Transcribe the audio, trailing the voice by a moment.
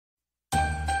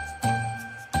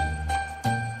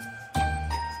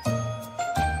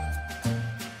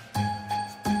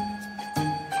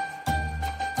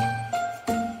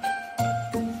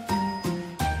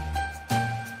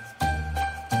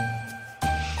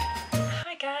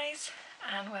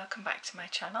welcome back to my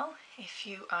channel. If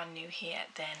you are new here,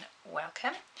 then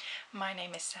welcome. My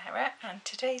name is Sarah and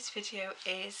today's video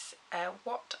is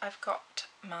what I've got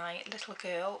my little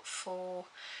girl for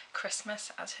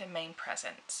Christmas as her main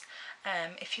presents.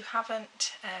 If you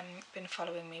haven't been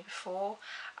following me before,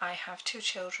 I have two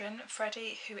children,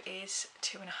 Freddie who is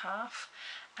 2.5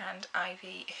 and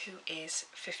Ivy who is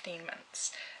 15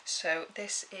 months. So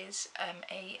this is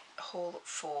a haul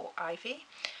for Ivy.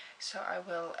 So I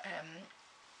will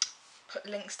put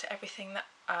links to everything that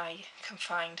I can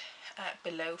find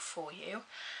below for you,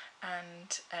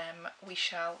 and we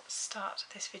shall start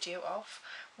this video off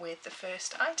with the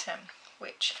first item,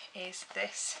 which is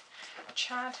this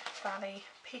Chad Valley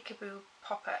Peekaboo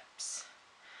pop-ups.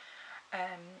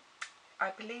 I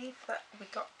believe that we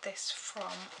got this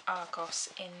from Argos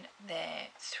in their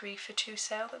 3 for 2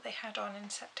 sale that they had on in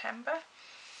September.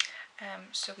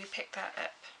 So we picked that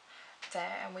up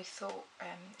there and we thought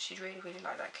she'd really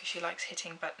like that because she likes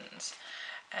hitting buttons.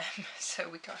 So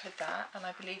we got her that, and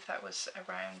I believe that was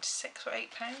around £6 or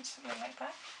 £8, something like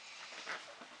that.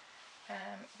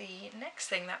 The next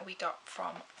thing that we got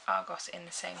from Argos in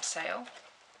the same sale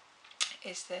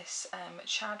is this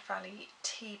Chad Valley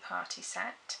tea party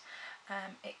set.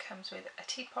 It comes with a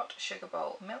teapot, sugar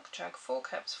bowl, milk jug, 4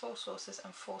 cups, 4 saucers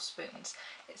and 4 spoons.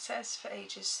 It says for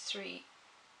ages 3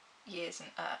 years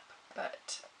and up,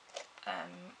 but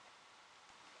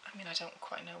I mean, I don't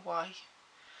quite know why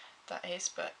that is,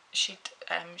 but she's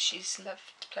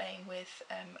loved playing with,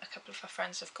 a couple of her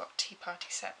friends have got tea party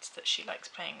sets that she likes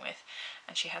playing with,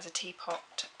 and she has a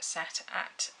teapot set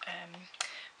at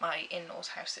my in-laws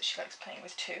house that she likes playing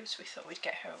with too, so we thought we'd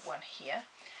get her one here.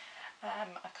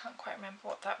 I can't quite remember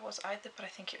what that was either, but I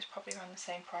think it was probably around the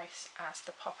same price as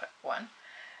the pop-up one.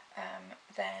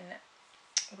 Then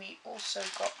we also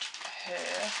got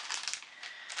her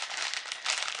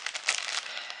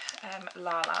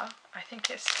Lala. I think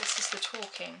this is the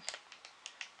talking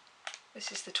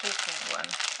one,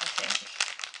 I think.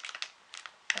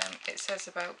 It says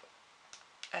about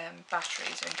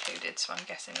batteries are included, so I'm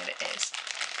guessing that it is.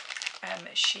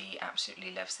 She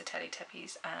absolutely loves the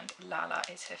Teletubbies and Lala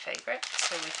is her favourite,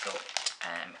 so we thought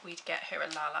we'd get her a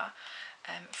Lala.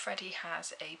 Freddie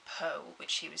has a Poe,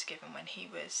 which he was given when he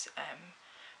was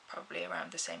probably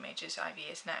around the same age as Ivy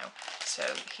is now, so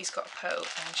he's got a Poe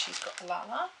and she's got a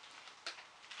Lala.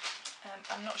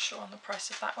 I'm not sure on the price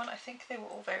of that one. I think they were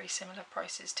all very similar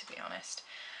prices, to be honest,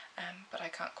 but I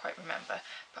can't quite remember,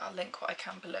 but I'll link what I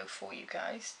can below for you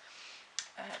guys.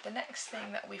 The next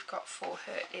thing that we've got for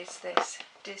her is this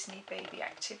Disney Baby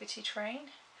Activity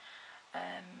Train.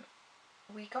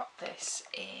 We got this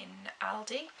in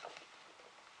Aldi,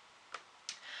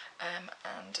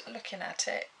 and looking at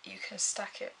it, you can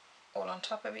stack it all on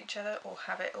top of each other or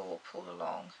have it all pulled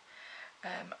along.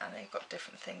 And they've got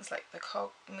different things, like the cog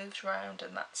moves around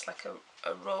and that's like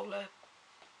a roller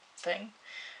thing,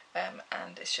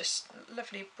 and it's just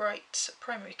lovely bright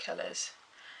primary colours,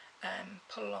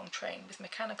 pull along train with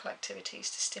mechanical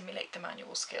activities to stimulate the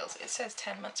manual skills. It says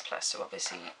 10 months plus, so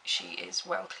obviously she is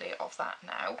well clear of that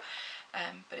now,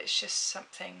 but it's just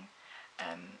something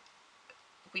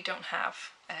we don't have,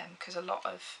 because a lot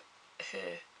of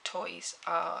her toys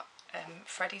are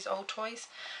Freddie's old toys.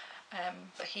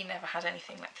 But he never had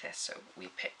anything like this, so we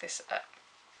picked this up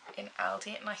in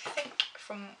Aldi, and I think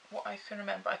from what I can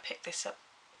remember I picked this up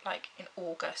like in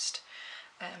August,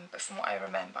 but from what I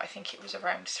remember I think it was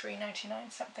around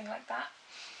 £3.99, something like that.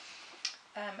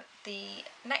 The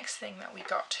next thing that we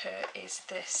got her is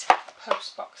this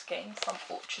postbox game from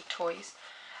Orchard Toys.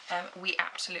 We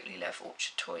absolutely love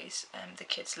Orchard Toys, the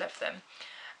kids love them.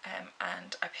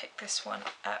 And I picked this one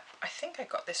up. I think I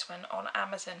got this one on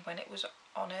Amazon when it was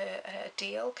on a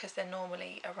deal, because they're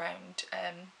normally around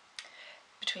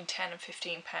between £10 and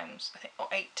 £15, I think, or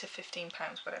 £8 to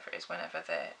 £15, whatever it is, whenever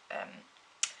they're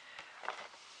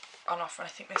on offer. I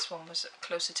think this one was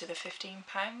closer to the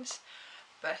 £15,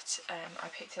 but I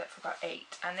picked it up for about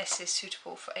 £8, and this is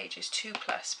suitable for ages 2+,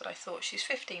 but I thought she's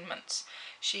 15 months.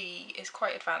 She is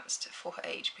quite advanced for her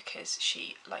age because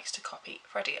she likes to copy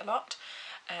Freddie a lot.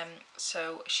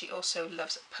 So she also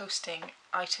loves posting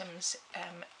items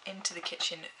into the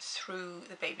kitchen through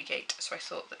the baby gate, so I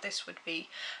thought that this would be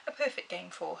a perfect game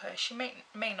for her. She may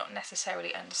not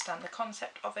necessarily understand the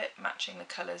concept of it, matching the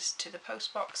colours to the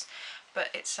post box, but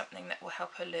it's something that will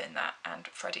help her learn that, and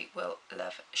Freddie will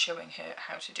love showing her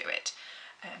how to do it.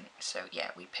 So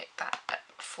yeah, we picked that up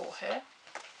for her.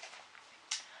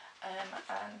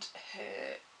 And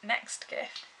her next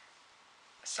gift,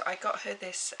 so I got her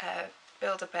this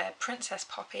Build-A-Bear Princess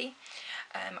Poppy.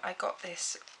 I got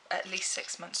this at least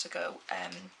 6 months ago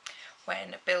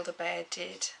when Build-A-Bear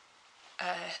did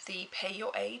the pay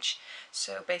your age.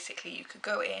 So basically you could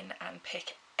go in and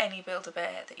pick any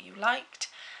Build-A-Bear that you liked,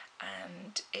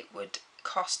 and it would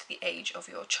cost the age of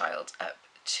your child up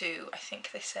to, I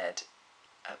think they said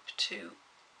up to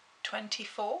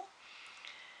 24.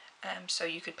 So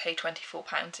you could pay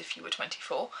 £24 if you were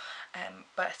 24,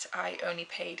 but I only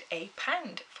paid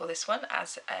 £1 for this one,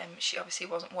 as she obviously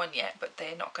wasn't one yet, but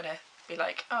they're not going to be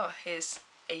like, oh, here's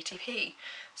 80p.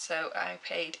 So I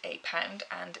paid £1,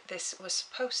 and this was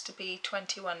supposed to be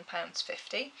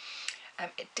 £21.50.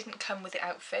 It didn't come with the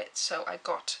outfit, so I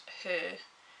got her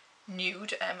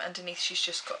nude. Underneath she's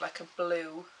just got like a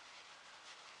blue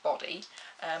body,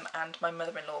 and my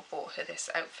mother-in-law bought her this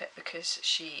outfit because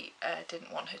she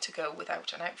didn't want her to go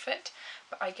without an outfit.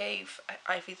 But I gave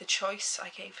Ivy the choice. I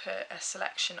gave her a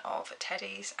selection of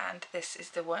teddies, and this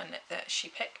is the one that she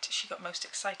picked, she got most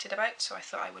excited about, so I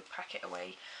thought I would pack it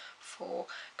away for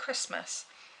Christmas.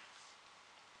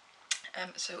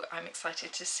 So I'm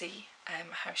excited to see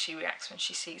how she reacts when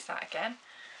she sees that again.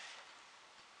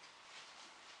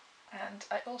 And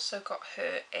I also got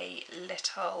her a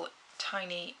little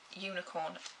tiny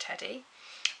unicorn teddy.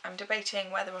 I'm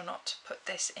debating whether or not to put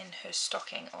this in her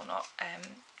stocking or not,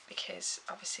 because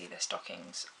obviously the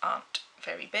stockings aren't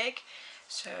very big,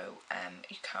 so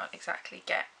you can't exactly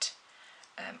get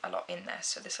a lot in there.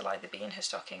 So this will either be in her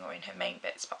stocking or in her main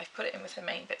bits, but I've put it in with her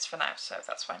main bits for now, so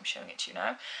that's why I'm showing it to you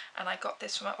now. And I got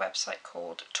this from a website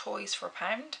called Toys for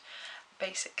 £1.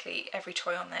 Basically every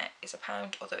toy on there is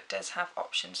 £1, although it does have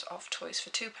options of toys for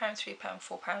 £2, £3,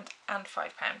 £4 and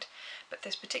 £5, but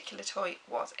this particular toy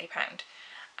was £1.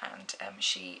 And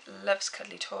she loves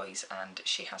cuddly toys, and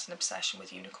she has an obsession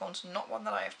with unicorns. Not one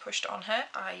that I have pushed on her.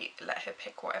 I let her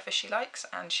pick whatever she likes,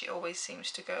 and she always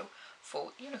seems to go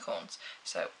for unicorns,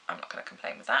 so I'm not going to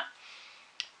complain with that.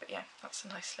 But yeah, that's a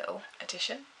nice little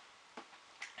addition.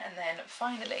 And then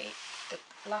finally, the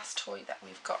last toy that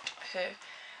we've got her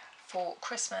for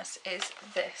Christmas is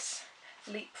this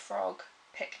Leapfrog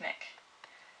picnic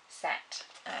set.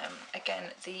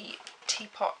 Again, the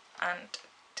teapot and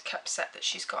cup set that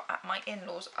she's got at my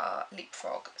in-laws are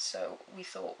Leapfrog, so we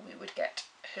thought we would get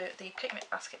her the picnic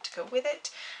basket to go with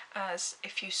it, as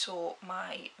if you saw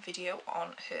my video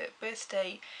on her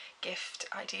birthday gift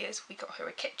ideas, we got her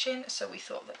a kitchen, so we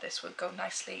thought that this would go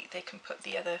nicely. They can put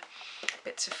the other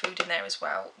bits of food in there as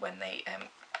well when they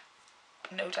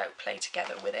no doubt play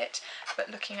together with it. But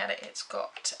looking at it, it's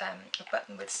got a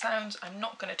button with sounds. I'm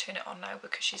not going to turn it on now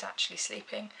because she's actually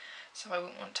sleeping, so I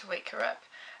won't want to wake her up.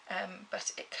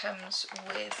 But it comes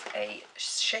with a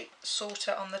shape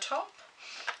sorter on the top,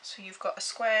 so you've got a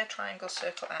square, triangle,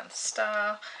 circle and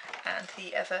star, and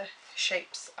the other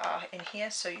shapes are in here.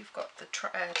 So you've got the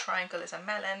triangle is a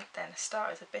melon, then a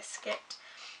star is a biscuit,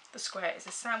 the square is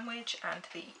a sandwich, and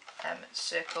the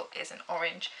circle is an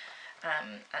orange.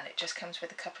 And it just comes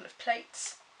with a couple of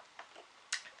plates.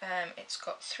 It's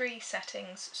got 3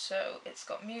 settings, so it's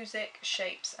got music,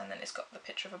 shapes, and then it's got the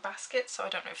picture of a basket, so I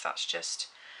don't know if that's just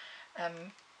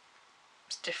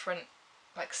different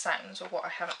like sounds or what. I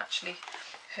haven't actually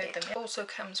heard them. It also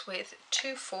comes with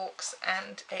 2 forks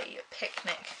and a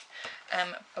picnic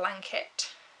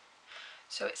blanket.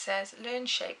 So it says learn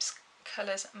shapes,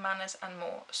 colours, manners and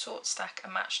more. Sort, stack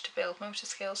and match to build motor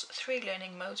skills. 3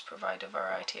 learning modes provide a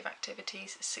variety of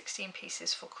activities. 16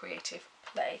 pieces for creative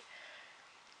play.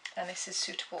 And this is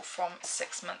suitable from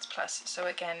 6 months plus. So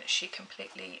again, she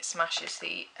completely smashes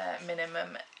the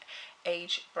minimum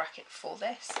age bracket for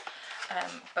this.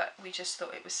 But we just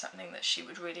thought it was something that she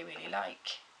would really, really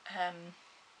like.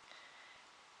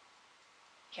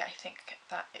 Yeah, I think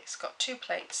that it's got 2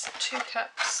 plates, 2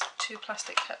 cups, 2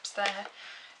 plastic cups there,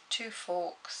 2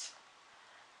 forks.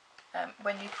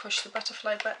 When you push the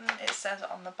butterfly button, it says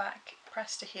on the back,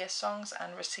 press to hear songs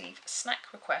and receive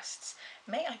snack requests.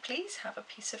 May I please have a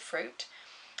piece of fruit?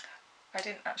 I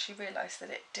didn't actually realise that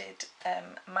it did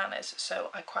manners, so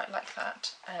I quite like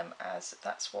that, as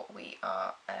that's what we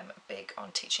are big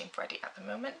on teaching Freddie at the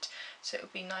moment. So it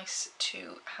would be nice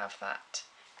to have that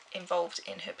involved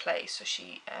in her play, so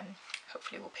she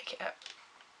hopefully will pick it up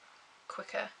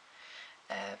quicker.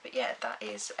 But yeah, that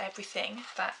is everything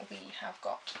that we have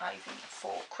got Ivy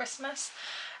for Christmas.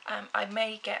 I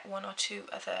may get 1 or 2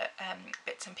 other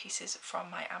bits and pieces from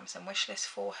my Amazon wishlist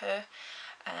for her,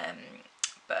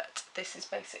 but this is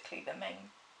basically the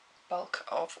main bulk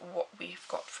of what we've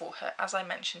got for her. As I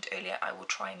mentioned earlier, I will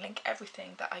try and link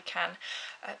everything that I can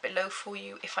below for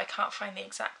you. If I can't find the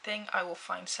exact thing, I will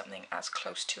find something as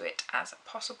close to it as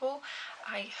possible.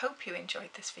 I hope you enjoyed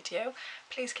this video.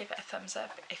 Please give it a thumbs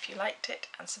up if you liked it,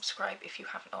 and subscribe if you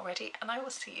haven't already, and I will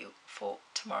see you for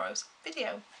tomorrow's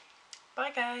video.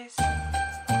 Bye guys!